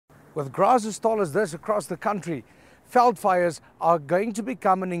With grass as tall as this across the country, veld fires are going to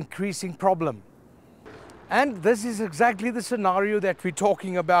become an increasing problem. And this is exactly the scenario that we're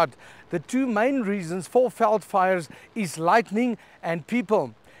talking about. The two main reasons for veld fires is lightning and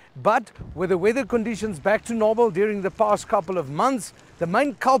people. But with the weather conditions back to normal during the past couple of months, the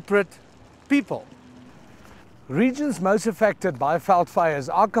main culprit, people. Regions most affected by veld fires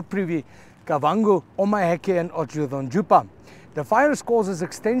are Caprivi, Kavango, OneAfrica and Otsjupa. The fires causes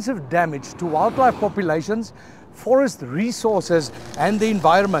extensive damage to wildlife populations, forest resources and the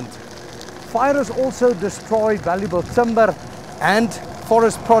environment. Fires also destroy valuable timber and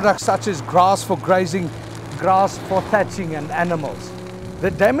forest products such as grass for grazing, grass for thatching and animals.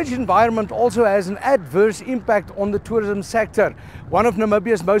 The damaged environment also has an adverse impact on the tourism sector, one of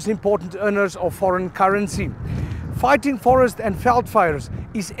Namibia's most important earners of foreign currency. Fighting forest and veld fires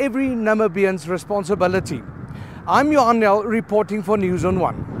is every Namibian's responsibility. I'm Johan reporting for News on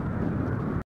One.